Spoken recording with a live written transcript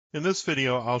In this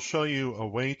video, I'll show you a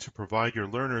way to provide your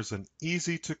learners an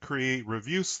easy-to-create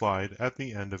review slide at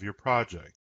the end of your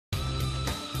project.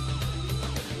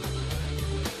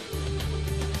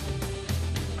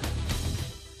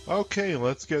 Okay,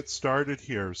 let's get started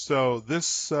here. So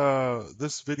this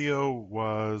video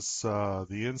was the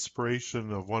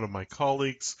inspiration of one of my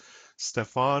colleagues,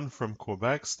 Stefan from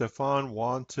Quebec. Stefan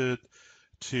wanted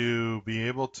to be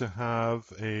able to have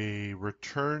a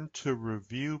return to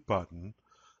review button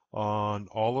on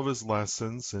all of his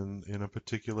lessons in a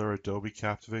particular Adobe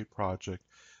Captivate project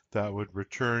that would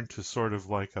return to sort of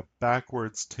like a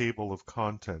backwards table of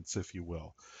contents, if you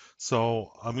will.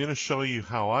 So I'm going to show you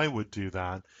how I would do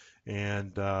that,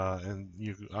 and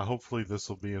hopefully this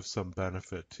will be of some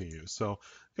benefit to you. So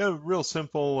I've got a real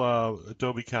simple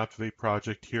Adobe Captivate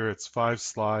project here. It's 5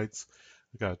 slides.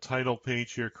 I've got a title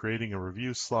page here, creating a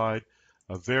review slide,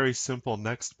 a very simple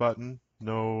next button,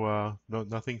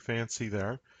 nothing fancy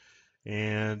there.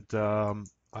 And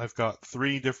I've got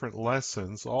 3 different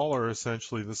lessons. All are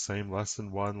essentially the same: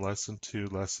 lesson 1, lesson 2,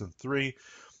 lesson 3.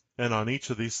 And on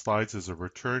each of these slides is a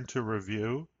return to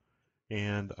review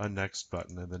and a next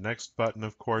button. And the next button,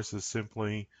 of course, is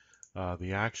simply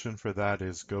the action for that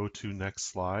is go to next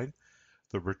slide.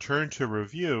 The return to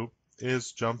review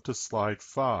is jump to slide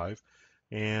 5.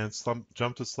 And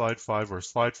jump to slide 5, or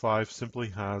slide 5 simply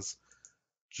has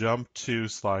jump to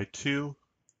slide 2,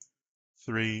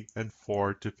 3, and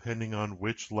 4, depending on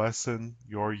which lesson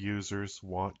your users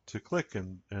want to click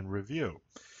and review.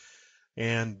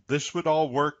 And this would all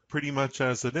work pretty much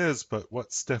as it is, but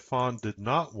what Stefan did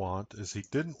not want is he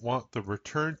didn't want the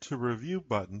return to review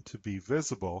button to be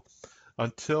visible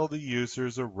until the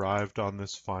users arrived on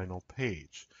this final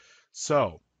page.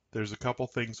 So there's a couple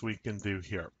things we can do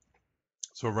here.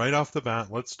 So right off the bat,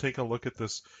 let's take a look at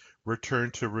this return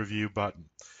to review button.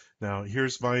 Now,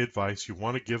 here's my advice. You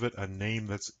want to give it a name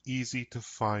that's easy to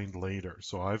find later.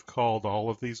 So I've called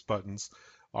all of these buttons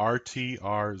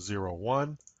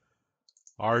RTR01,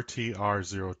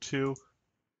 RTR02,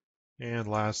 and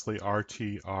lastly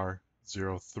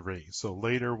RTR03. So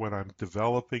later when I'm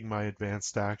developing my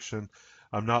advanced action,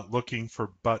 I'm not looking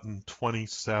for button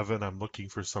 27. I'm looking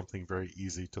for something very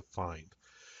easy to find.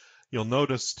 You'll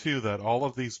notice too that all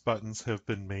of these buttons have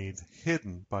been made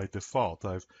hidden by default.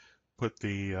 I've put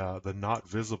the not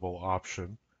visible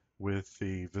option with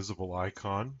the visible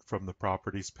icon from the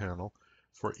properties panel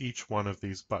for each one of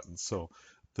these buttons. So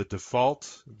the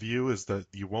default view is that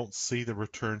you won't see the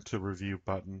return to review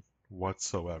button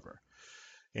whatsoever.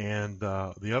 And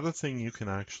the other thing you can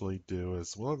actually do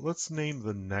is, well, let's name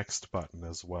the next button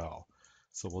as well.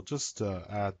 So we'll just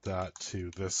add that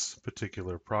to this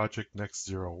particular project,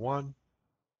 Next01.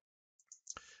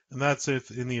 And that's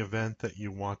if in the event that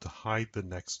you want to hide the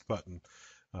next button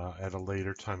at a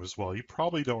later time as well. You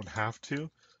probably don't have to,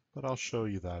 but I'll show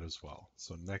you that as well.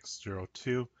 So next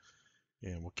 02,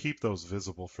 and we'll keep those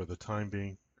visible for the time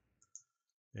being.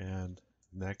 And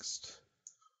next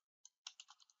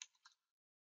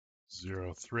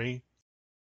 03.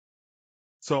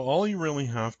 So all you really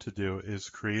have to do is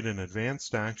create an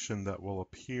advanced action that will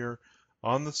appear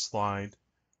on the slide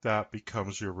that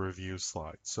becomes your review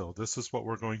slide. So this is what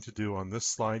we're going to do on this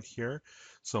slide here.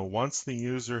 So once the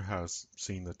user has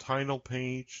seen the title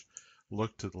page,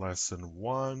 looked at lesson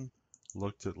 1,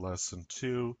 looked at lesson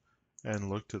 2, and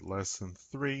looked at lesson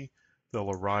 3,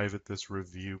 they'll arrive at this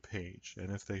review page.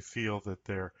 And if they feel that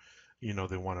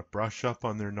they want to brush up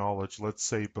on their knowledge, let's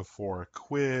say before a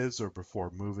quiz or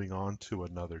before moving on to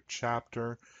another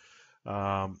chapter,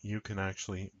 you can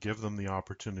actually give them the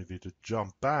opportunity to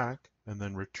jump back and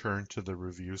then return to the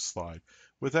review slide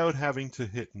without having to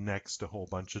hit next a whole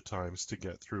bunch of times to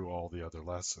get through all the other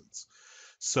lessons.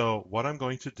 So what I'm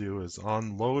going to do is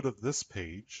on load of this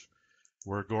page,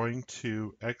 we're going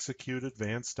to execute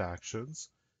advanced actions.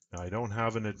 Now I don't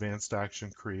have an advanced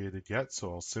action created yet,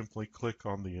 so I'll simply click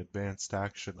on the advanced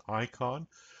action icon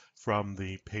from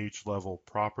the page level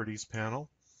properties panel,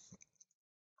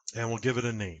 and we'll give it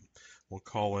a name. We'll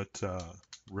call it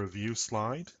review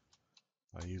slide.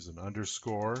 I use an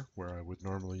underscore where I would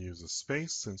normally use a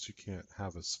space, since you can't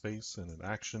have a space in an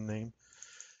action name.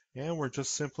 And we're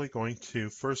just simply going to,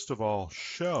 first of all,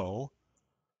 show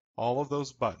all of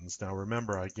those buttons. Now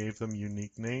remember, I gave them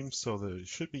unique names so that it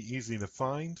should be easy to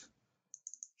find.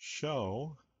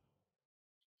 Show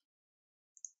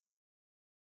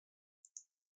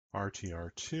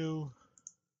RTR2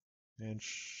 and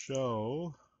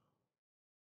show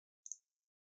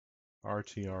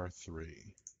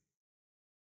RTR3.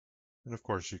 And of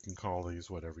course, you can call these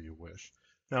whatever you wish.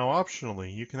 Now,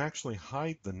 optionally, you can actually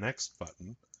hide the next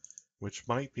button, which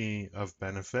might be of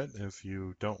benefit if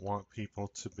you don't want people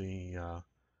to be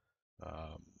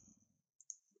um,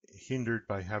 hindered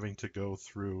by having to go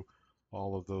through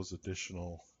all of those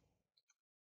additional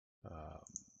um,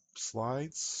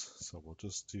 slides. So we'll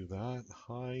just do that,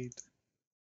 hide,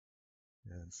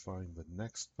 and find the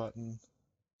next button.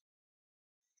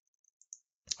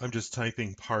 I'm just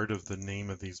typing part of the name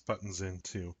of these buttons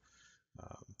into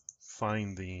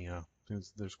find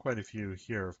there's quite a few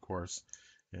here, of course,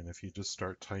 and if you just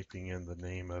start typing in the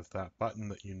name of that button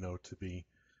that you know to be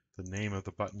the name of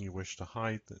the button you wish to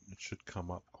hide, then it should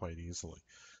come up quite easily.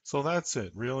 So that's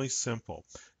it, really simple.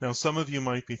 Now, some of you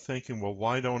might be thinking, well,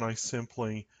 why don't I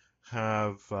simply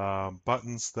have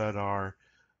buttons that are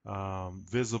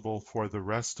visible for the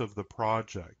rest of the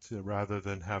project rather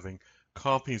than having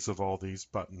copies of all these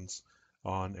buttons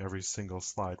on every single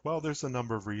slide? Well, there's a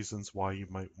number of reasons why you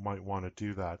might want to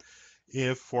do that.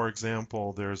 If, for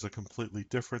example, there's a completely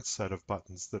different set of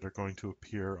buttons that are going to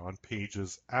appear on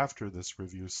pages after this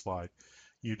review slide,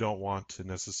 you don't want to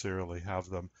necessarily have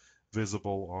them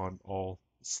visible on all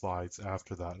slides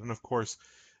after that. And of course,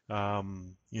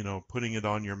 putting it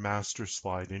on your master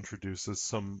slide introduces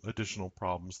some additional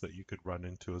problems that you could run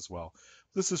into as well.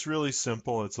 This is really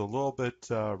simple. It's a little bit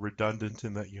redundant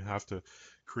in that you have to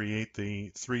create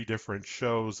the 3 different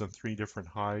shows and 3 different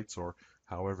hides, or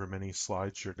however many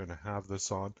slides you're going to have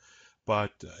this on,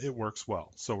 but it works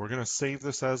well. So we're going to save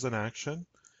this as an action,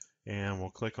 and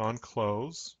we'll click on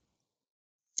close,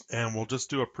 and we'll just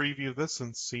do a preview of this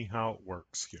and see how it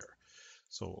works here.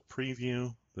 So we'll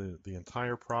preview the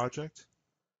entire project.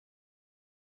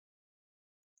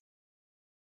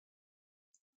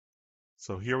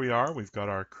 So here we are, we've got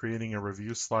our creating a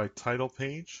review slide title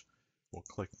page. We'll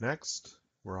click next.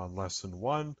 We're on lesson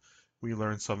 1. We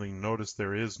learned something. Notice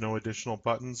there is no additional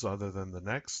buttons other than the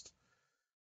next.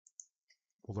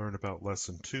 We'll learn about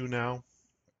lesson 2 now.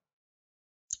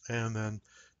 And then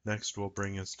next will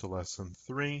bring us to lesson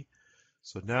 3.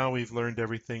 So now we've learned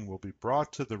everything. We'll be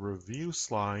brought to the review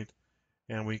slide,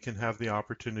 and we can have the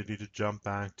opportunity to jump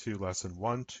back to lesson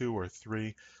 1, 2, or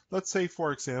 3. Let's say,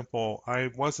 for example,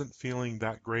 I wasn't feeling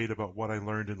that great about what I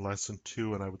learned in lesson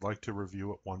 2, and I would like to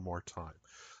review it one more time.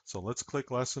 So let's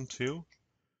click lesson 2,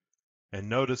 and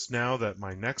notice now that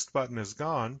my next button is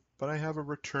gone, but I have a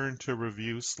return to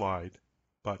review slide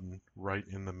button right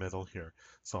in the middle here.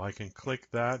 So I can click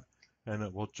that, and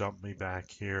it will jump me back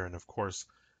here. And of course,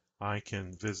 I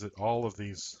can visit all of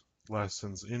these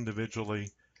lessons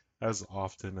individually as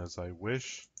often as I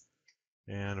wish.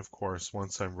 And of course,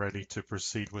 once I'm ready to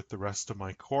proceed with the rest of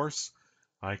my course,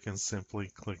 I can simply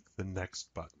click the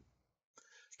next button.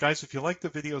 Guys, if you like the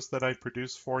videos that I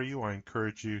produce for you, I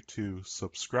encourage you to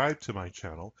subscribe to my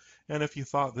channel. And if you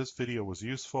thought this video was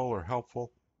useful or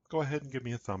helpful, go ahead and give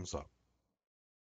me a thumbs up.